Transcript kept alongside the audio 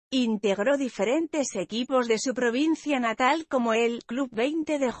Integró diferentes equipos de su provincia natal como el Club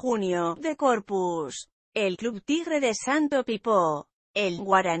 20 de Junio, de Corpus, el Club Tigre de Santo Pipó, el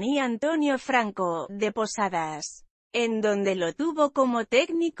Guaraní Antonio Franco, de Posadas, en donde lo tuvo como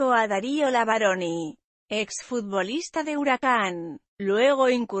técnico a Darío Lavaroni, exfutbolista de Huracán. Luego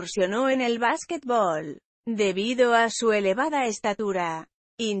incursionó en el básquetbol. Debido a su elevada estatura,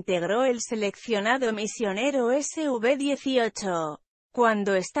 integró el seleccionado misionero SV-18,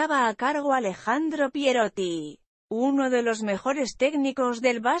 cuando estaba a cargo Alejandro Pierotti, uno de los mejores técnicos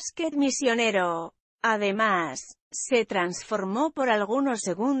del básquet misionero. Además, se transformó por algunos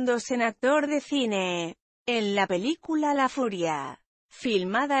segundos en actor de cine, en la película La Furia,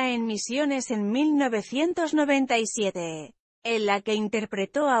 filmada en Misiones en 1997, en la que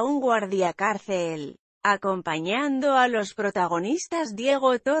interpretó a un guardiacárcel, acompañando a los protagonistas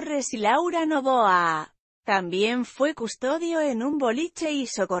Diego Torres y Laura Novoa. También fue custodio en un boliche y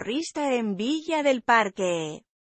socorrista en Villa del Parque.